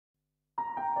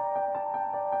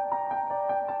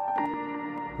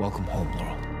Welcome home,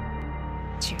 Laurel.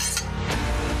 Cheers.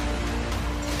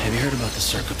 Have you heard about the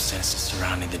circumstances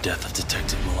surrounding the death of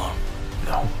Detective Malone?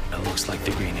 No. It looks like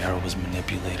the Green Arrow was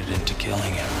manipulated into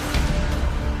killing him.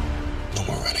 But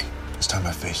we're ready. It's time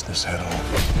I face this head on.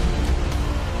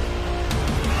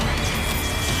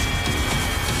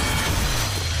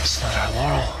 It's not our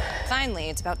Laurel. Finally,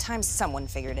 it's about time someone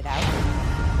figured it out.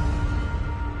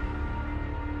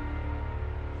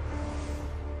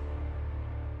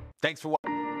 Thanks for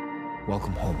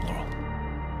Welcome home, Laurel.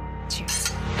 Cheers.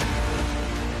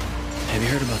 Have you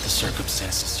heard about the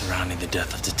circumstances surrounding the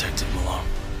death of Detective Malone?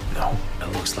 No.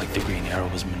 It looks like the Green Arrow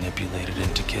was manipulated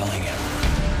into killing him.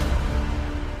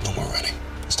 But we're ready.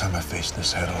 It's time I face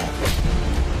this head on.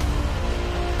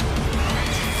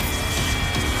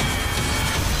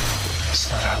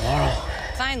 It's not our Laurel.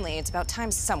 Finally, it's about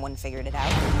time someone figured it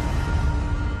out.